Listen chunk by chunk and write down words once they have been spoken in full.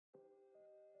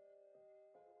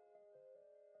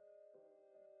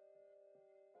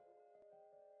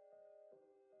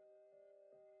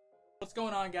What's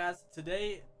going on, guys?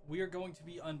 Today we are going to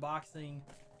be unboxing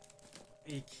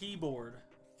a keyboard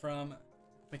from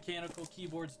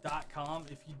mechanicalkeyboards.com.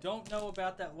 If you don't know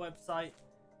about that website,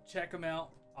 check them out.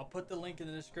 I'll put the link in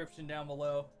the description down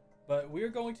below. But we're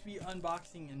going to be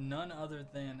unboxing none other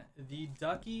than the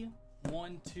Ducky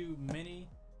One Mini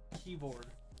keyboard.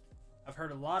 I've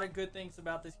heard a lot of good things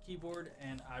about this keyboard,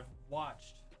 and I've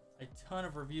watched a ton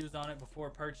of reviews on it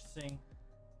before purchasing.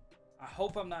 I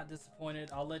hope I'm not disappointed.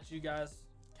 I'll let you guys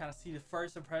kind of see the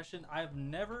first impression. I've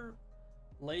never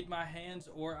laid my hands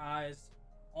or eyes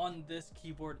on this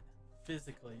keyboard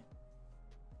physically.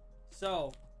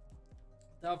 So,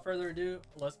 without further ado,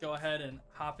 let's go ahead and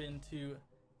hop into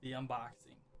the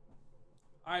unboxing.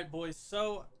 Alright, boys,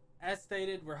 so as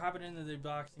stated, we're hopping into the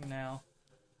unboxing now.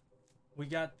 We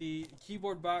got the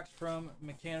keyboard box from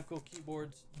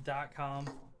mechanicalkeyboards.com.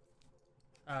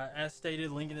 As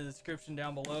stated, link in the description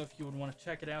down below. If you would want to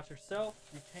check it out yourself,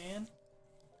 you can.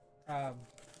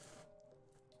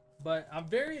 But I'm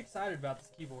very excited about this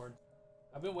keyboard.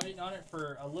 I've been waiting on it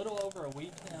for a little over a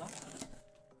week now,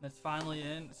 and it's finally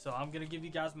in. So I'm going to give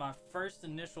you guys my first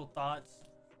initial thoughts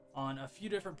on a few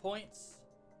different points.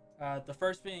 The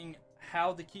first being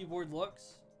how the keyboard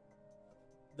looks,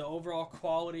 the overall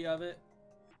quality of it,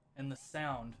 and the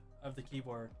sound of the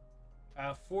keyboard.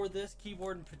 For this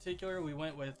keyboard in particular, we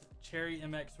went with Cherry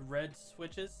MX red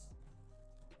switches,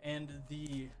 and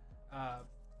the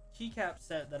keycap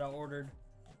set that I ordered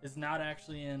is not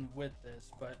actually in with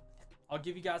this, but I'll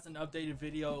give you guys an updated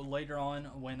video later on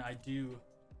when I do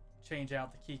change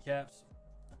out the keycaps,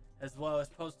 as well as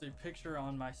post a picture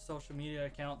on my social media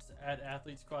accounts at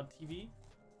Athlete Squad TV.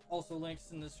 Also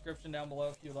links in the description down below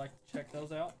if you'd like to check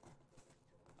those out.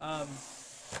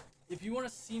 If you want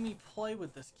to see me play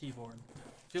with this keyboard,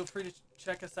 feel free to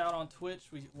check us out on Twitch.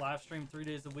 We live stream 3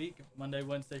 days a week, Monday,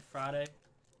 Wednesday, Friday,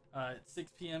 at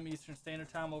 6 p.m. Eastern Standard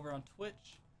Time over on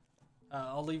Twitch.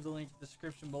 I'll leave the link in the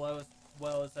description below, as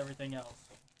well as everything else.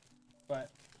 But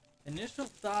initial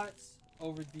thoughts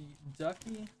over the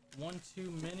Ducky One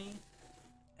Mini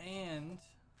and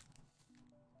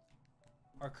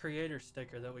our creator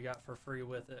sticker that we got for free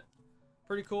with it.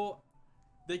 Pretty cool.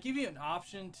 They give you an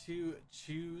option to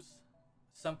choose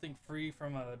something free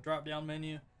from a drop-down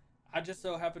menu. I just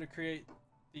so happen to create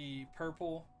the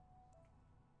purple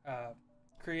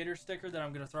creator sticker that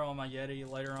I'm going to throw on my Yeti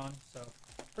later on. So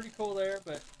pretty cool there.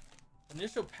 But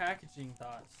initial packaging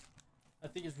thoughts, I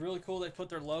think it's really cool. They put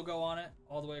their logo on it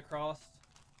all the way across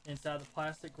inside the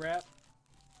plastic wrap.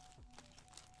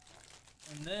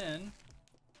 And then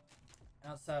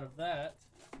outside of that,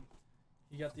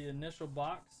 you got the initial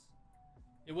box.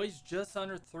 It weighs just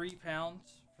under 3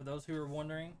 pounds, for those who are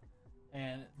wondering.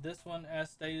 And this one, as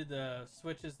stated, the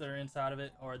switches that are inside of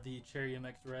it are the Cherry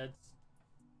MX Reds.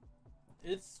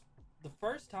 It's the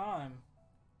first time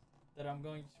that I'm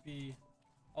going to be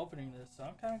opening this, so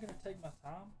I'm kind of going to take my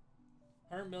time.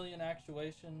 100 million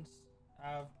actuations.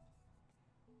 I've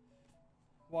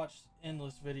watched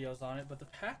endless videos on it, but the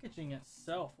packaging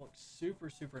itself looks super,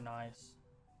 super nice.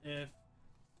 If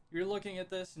you're looking at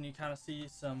this and you kind of see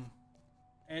some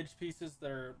edge pieces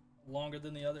that are longer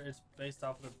than the other, it's based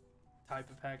off of the type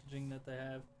of packaging that they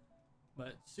have,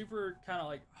 but super kind of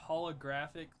like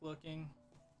holographic looking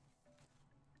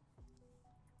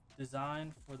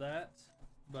design for that.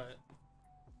 But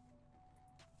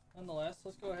nonetheless,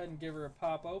 let's go ahead and give her a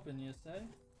pop open, you say.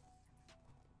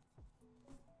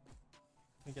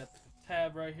 We got the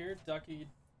tab right here,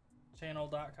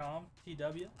 duckychannel.com,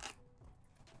 TW.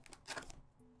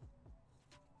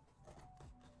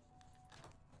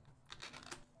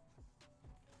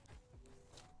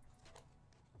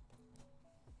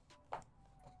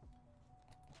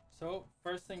 So,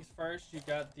 first things first, you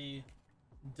got the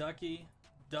Ducky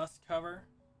dust cover.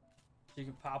 So you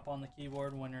can pop on the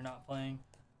keyboard when you're not playing.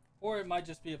 Or it might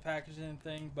just be a packaging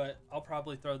thing, but I'll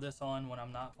probably throw this on when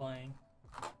I'm not playing.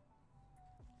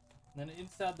 And then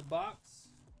inside the box,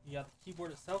 you got the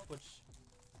keyboard itself, which,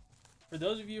 for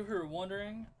those of you who are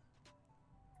wondering,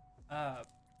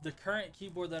 the current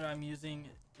keyboard that I'm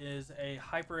using is a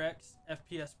HyperX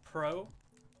FPS Pro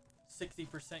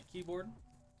 60% keyboard.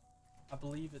 I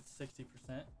believe it's 60%,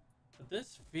 but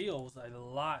this feels a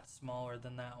lot smaller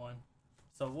than that one,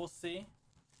 so we'll see.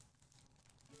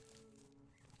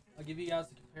 I'll give you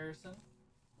guys a comparison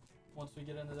once we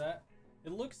get into that.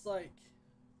 It looks like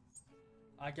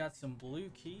I got some blue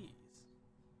keys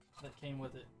that came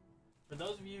with it. For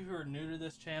those of you who are new to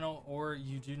this channel, or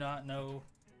you do not know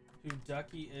who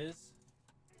Ducky is,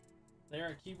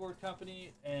 they're a keyboard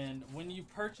company, and when you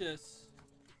purchase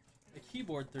a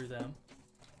keyboard through them,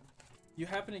 you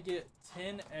happen to get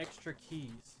 10 extra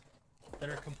keys that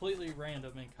are completely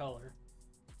random in color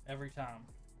every time.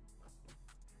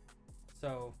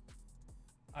 So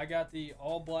I got the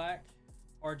all black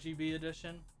RGB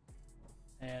edition,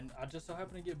 and I just so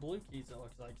happen to get blue keys, it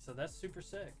looks like, so that's super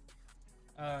sick.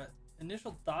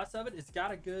 Initial thoughts of it, it's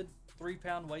got a good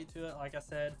 3-pound weight to it, like I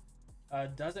said.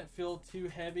 Doesn't feel too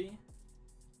heavy,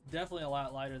 definitely a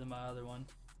lot lighter than my other one.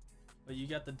 But you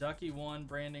got the Ducky One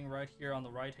branding right here on the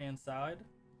right hand side,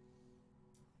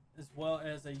 as well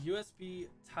as a USB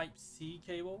Type-C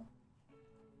cable,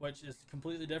 which is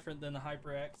completely different than the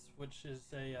HyperX, which is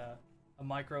a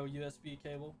micro USB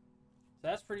cable. So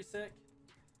that's pretty sick.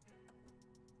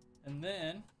 And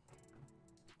then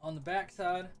on the back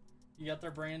side, you got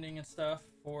their branding and stuff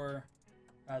for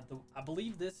I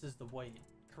believe this is the weight.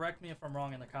 Correct me if I'm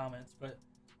wrong in the comments, but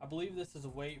I believe this is a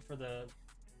weight for the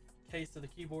case of the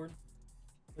keyboard.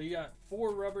 So you got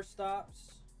 4 rubber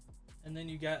stops, and then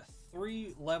you got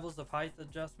 3 levels of height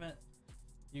adjustment.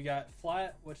 You got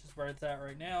flat, which is where it's at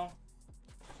right now.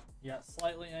 You got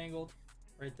slightly angled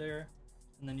right there,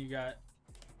 and then you got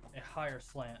a higher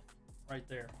slant right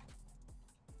there.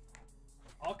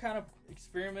 I'll kind of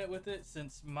experiment with it,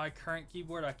 since my current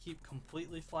keyboard I keep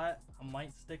completely flat. I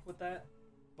might stick with that,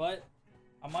 but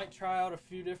I might try out a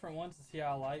few different ones to see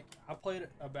how I like. I played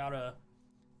about a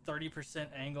 30%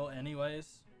 angle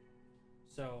anyways,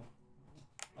 so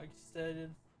like I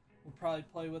said, we'll probably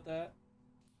play with that.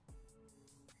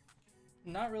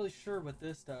 I'm not really sure what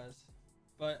this does,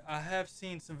 but I have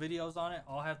seen some videos on it.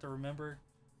 I'll have to remember,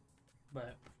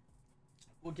 but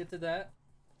we'll get to that.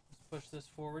 Let's push this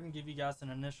forward and give you guys an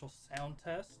initial sound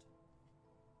test.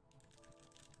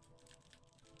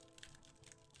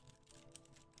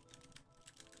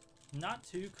 Not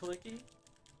too clicky.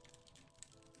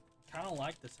 Kind of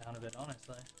like the sound of it,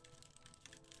 honestly.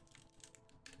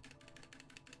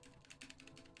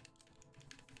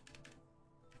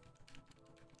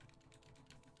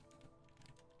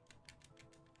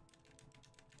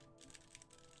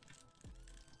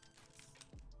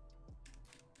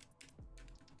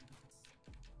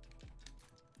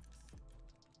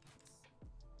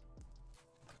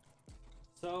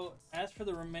 So, as for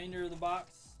the remainder of the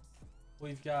box,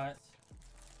 we've got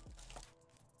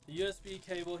the USB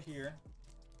cable here,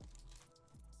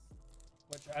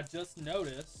 which I just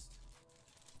noticed.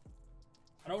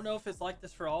 I don't know if it's like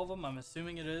this for all of them. I'm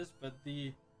assuming it is, but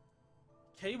the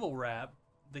cable wrap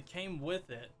that came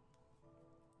with it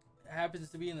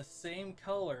happens to be in the same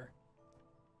color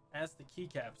as the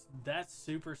keycaps. That's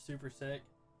super, super sick,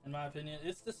 in my opinion.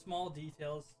 It's the small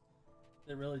details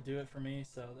that really do it for me,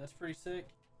 so that's pretty sick.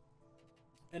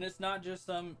 And it's not just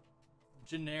some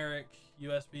generic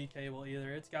USB cable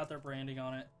either. It's got their branding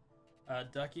on it.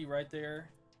 Ducky right there,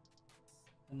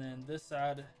 and then this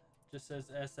side just says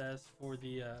SS for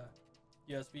the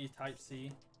USB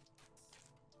Type-C.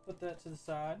 Put that to the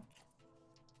side.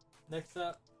 Next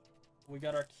up, we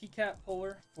got our keycap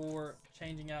puller for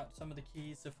changing out some of the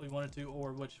keys if we wanted to,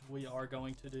 or which we are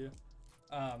going to do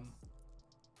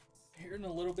here in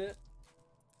a little bit.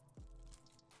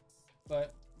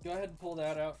 But go ahead and pull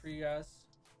that out for you guys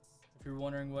if you're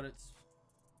wondering what it's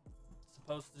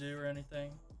supposed to do or anything.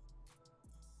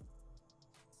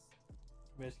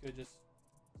 Basically just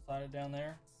slide it down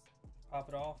there, pop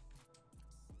it off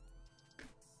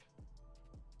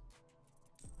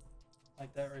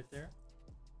like that right there.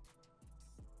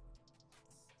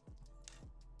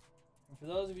 And for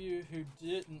those of you who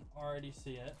didn't already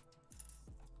see it,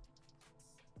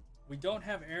 we don't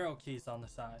have arrow keys on the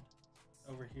side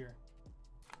over here,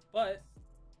 but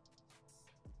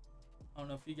I don't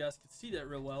know if you guys can see that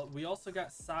real well. We also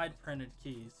got side printed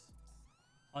keys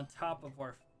on top of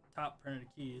our top printed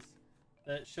keys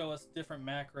that show us different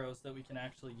macros that we can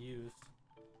actually use.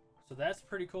 So that's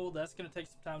pretty cool. That's going to take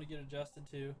some time to get adjusted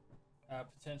to,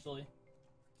 potentially.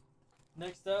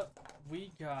 Next up,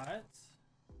 we got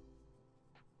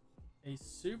a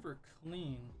super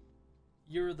clean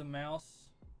Year of the Mouse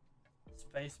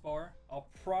spacebar. I'll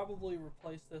probably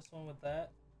replace this one with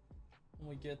that when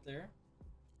we get there.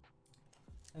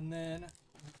 And then,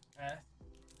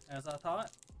 as I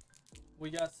thought, we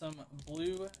got some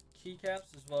blue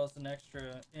keycaps as well as an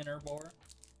extra inner bar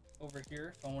over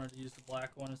here if I wanted to use the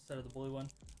black one instead of the blue one.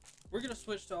 We're going to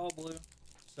switch to all blue,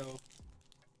 so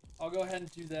I'll go ahead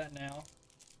and do that now.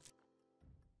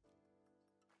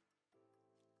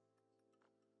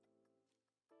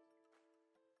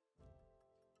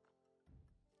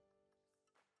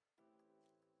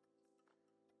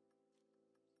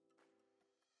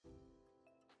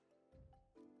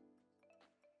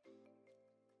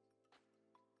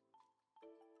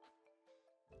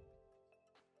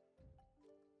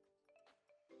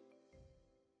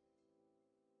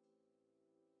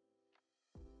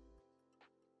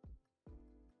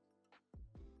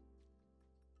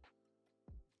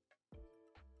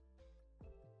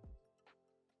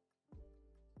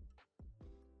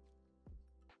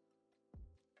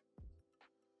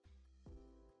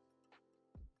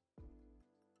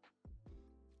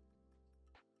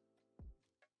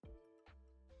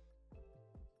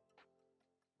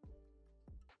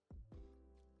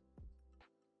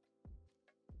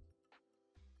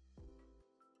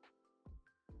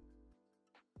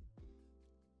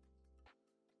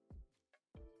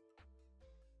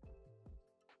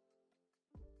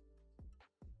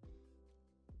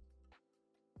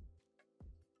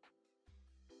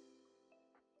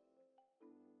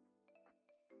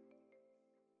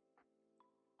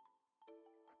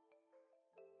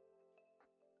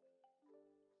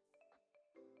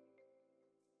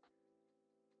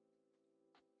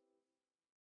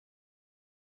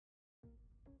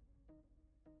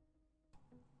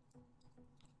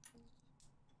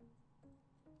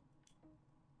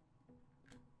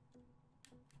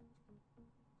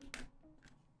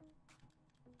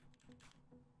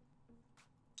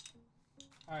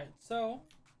 Alright, so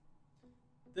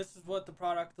this is what the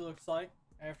product looks like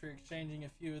after exchanging a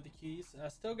few of the keys. I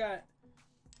still got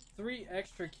 3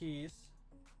 extra keys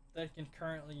that I can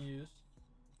currently use,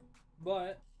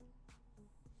 but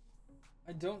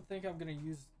I don't think I'm going to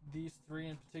use these 3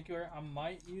 in particular. I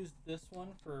might use this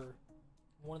one for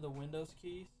one of the Windows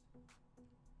keys.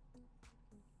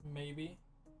 Maybe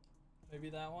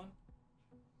that one.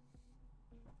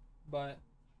 But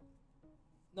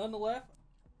nonetheless,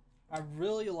 I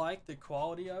really like the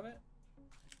quality of it.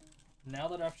 Now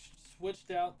that I've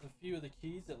switched out a few of the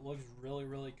keys, it looks really,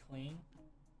 really clean.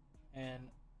 And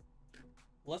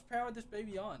let's power this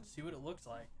baby on, see what it looks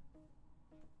like.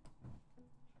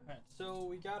 Alright, so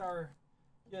we got our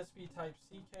USB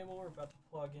Type-C cable we're about to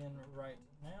plug in right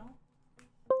now.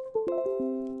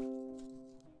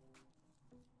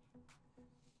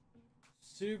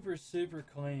 Super, super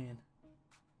clean.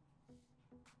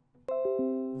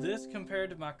 This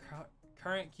compared to my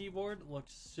current keyboard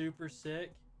looks super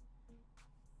sick.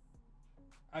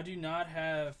 I do not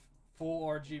have full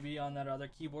RGB on that other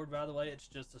keyboard, by the way. It's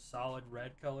just a solid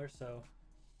red color, so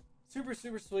super,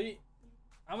 super sweet.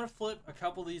 I'm gonna flip a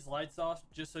couple of these lights off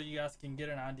just so you guys can get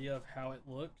an idea of how it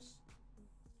looks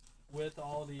with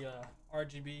all the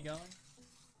RGB going.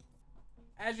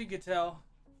 As you can tell,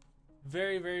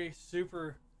 very, very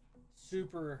super,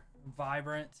 super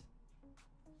vibrant,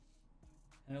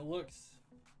 and it looks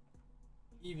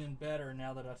even better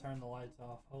now that I turn the lights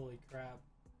off. Holy crap.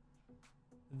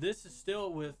 This is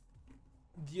still with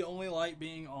the only light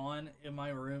being on in my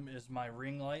room is my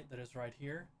ring light that is right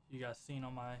here. You guys seen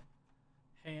on my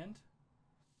hand.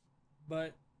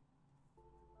 But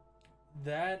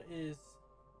that is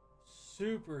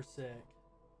super sick.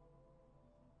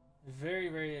 Very,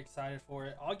 very excited for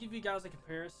it. I'll give you guys a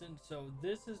comparison. So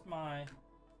this is my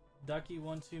Ducky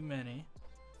One Mini.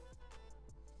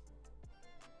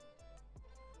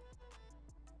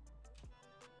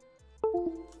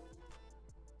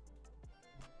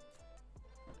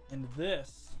 And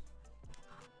this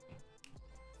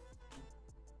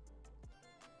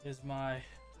is my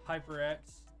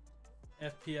HyperX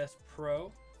FPS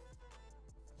Pro.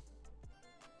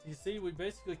 You see, we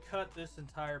basically cut this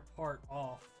entire part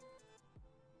off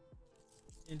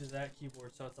into that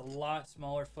keyboard, so it's a lot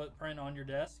smaller footprint on your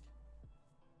desk.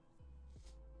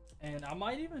 And I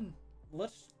might even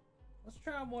let's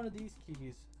try one of these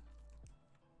keys,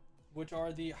 which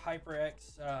are the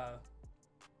HyperX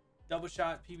double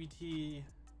shot PBT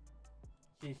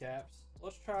keycaps.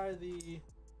 Let's try the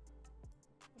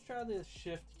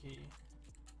shift key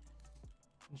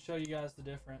and show you guys the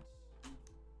difference.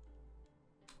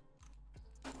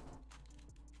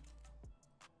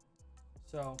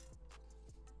 So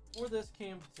for this key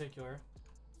in particular,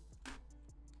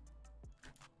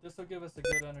 this will give us a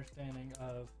good understanding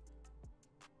of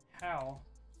how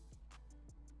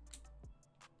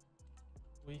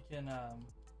we can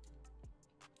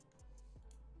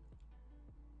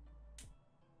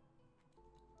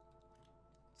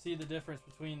see the difference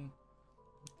between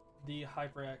the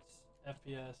HyperX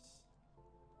FPS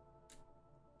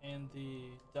and the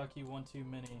Ducky One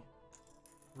Mini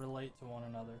relate to one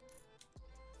another.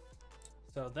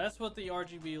 So that's what the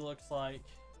RGB looks like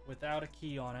without a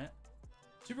key on it.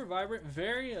 Super vibrant,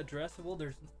 very addressable.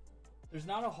 There's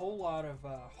not a whole lot of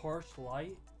harsh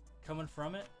light coming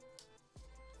from it.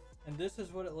 And this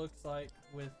is what it looks like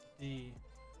with the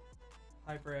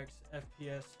HyperX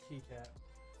FPS keycap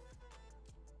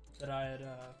that I had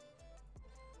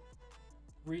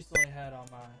recently had on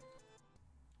my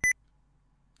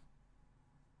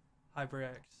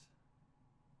HyperX.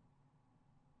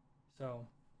 So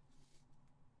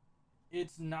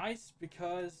it's nice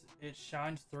because it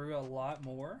shines through a lot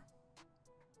more.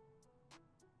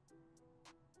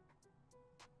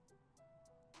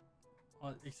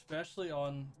 Especially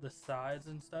on the sides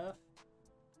and stuff.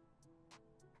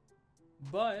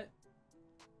 But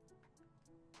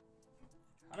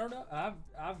I don't know.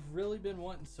 I've really been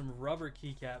wanting some rubber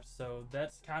keycaps, so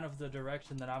that's kind of the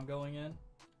direction that I'm going in.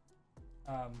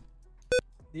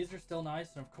 These are still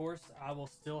nice, and of course I will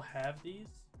still have these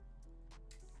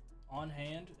on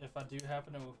hand if I do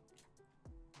happen to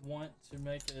want to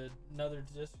make another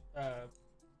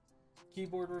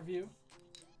keyboard review,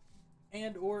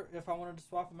 and or if I wanted to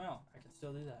swap them out, I can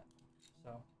still do that.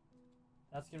 So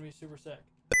that's gonna be super sick.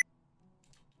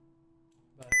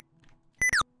 But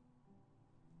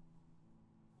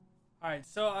alright,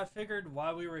 so I figured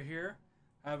while we were here,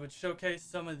 I would showcase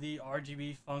some of the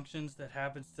RGB functions that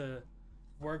happens to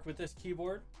work with this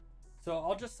keyboard. So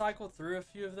I'll just cycle through a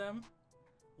few of them,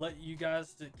 let you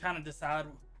guys to kind of decide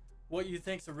what you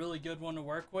think's a really good one to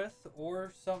work with,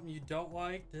 or something you don't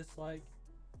like, dislike,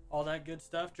 all that good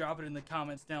stuff, drop it in the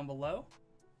comments down below.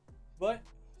 But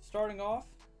starting off,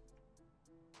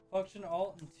 function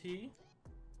Alt and T.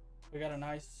 We got a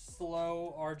nice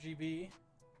slow RGB.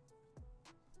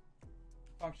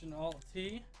 Function Alt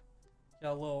T.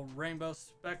 Got a little rainbow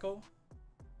speckle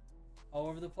all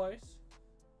over the place.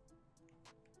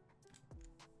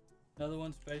 Another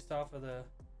one's based off of the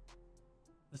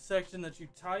section that you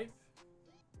type,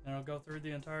 and it'll go through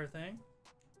the entire thing.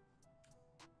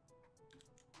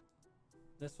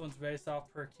 This one's based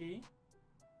off per key.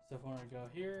 So if I want to go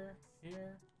here,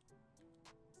 here,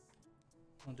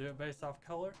 we'll do it based off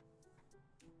color.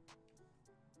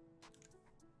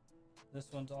 This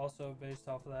one's also based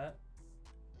off of that.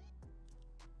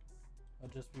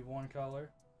 It'll just be one color.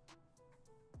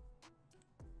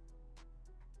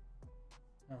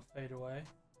 It'll fade away.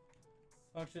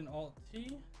 Function Alt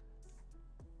T.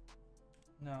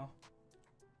 No.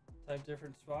 Type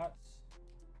different spots.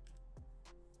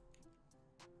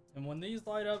 And when these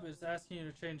light up, it's asking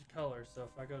you to change color. So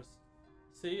if I go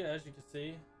see, as you can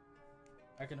see,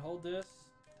 I can hold this,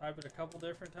 type it a couple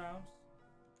different times.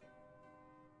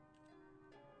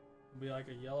 It'll be like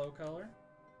a yellow color.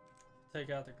 Take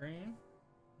out the green.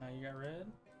 Now you got red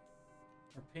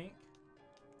or pink.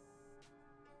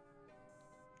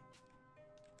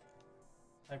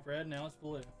 Type red, now it's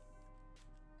blue.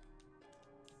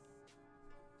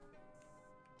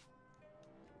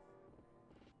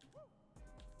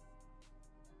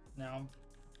 Now I'm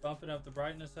bumping up the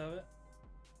brightness of it.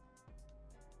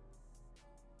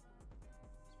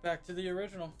 It's back to the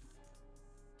original.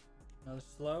 Another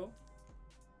slow.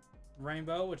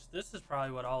 Rainbow, which this is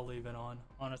probably what I'll leave it on.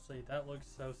 Honestly, that looks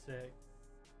so sick.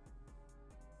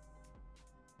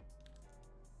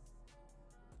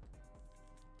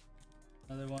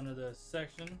 Another one of the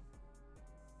section.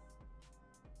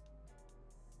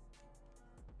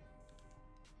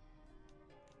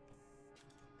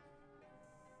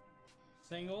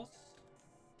 Singles.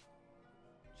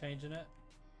 Changing it.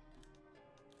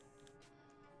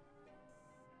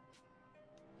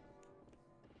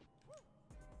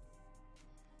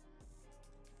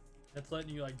 That's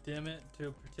letting you like dim it to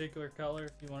a particular color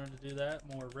if you wanted to do that.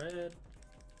 More red.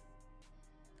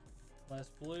 Less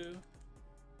blue.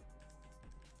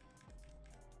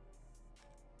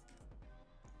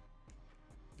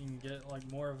 You can get like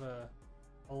more of a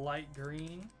light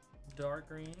green, dark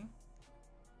green.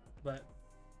 But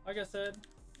like I said,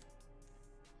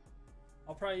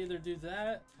 I'll probably either do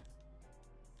that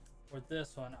or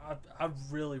this one. I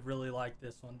really, really like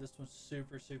this one. This one's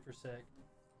super, super sick.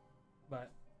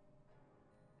 But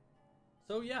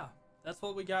so yeah, that's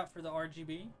what we got for the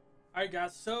RGB. Alright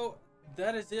guys, so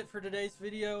that is it for today's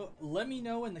video. Let me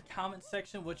know in the comment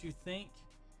section what you think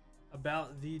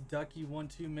about the Ducky One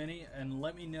 2 Mini, and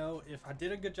let me know if I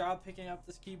did a good job picking up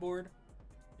this keyboard,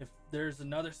 if there's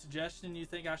another suggestion you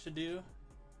think I should do,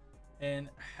 and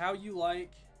how you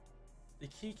like the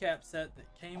keycap set that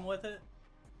came with it.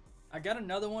 I got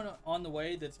another one on the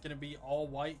way that's going to be all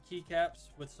white keycaps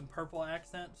with some purple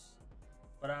accents,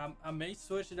 but I may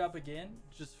switch it up again.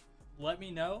 Just let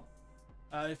me know.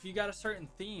 If you got a certain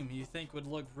theme you think would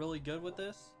look really good with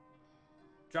this,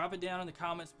 drop it down in the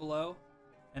comments below.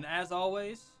 And as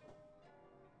always,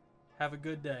 have a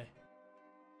good day.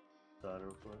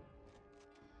 Real quick.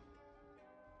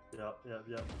 Yep.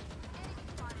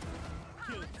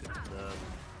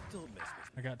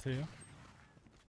 I got two.